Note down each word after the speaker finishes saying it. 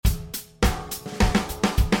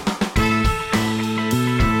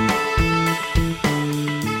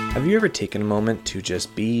you ever taken a moment to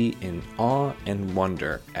just be in awe and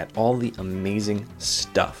wonder at all the amazing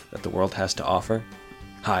stuff that the world has to offer?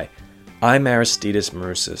 Hi, I'm Aristides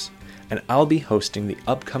Marousas, and I'll be hosting the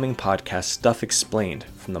upcoming podcast Stuff Explained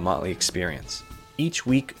from the Motley Experience. Each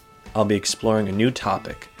week, I'll be exploring a new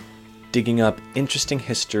topic, digging up interesting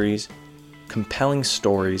histories, compelling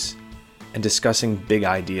stories, and discussing big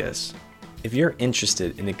ideas. If you're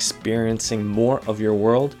interested in experiencing more of your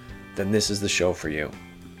world, then this is the show for you.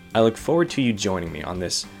 I look forward to you joining me on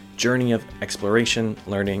this journey of exploration,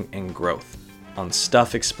 learning, and growth on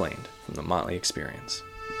Stuff Explained from the Motley Experience.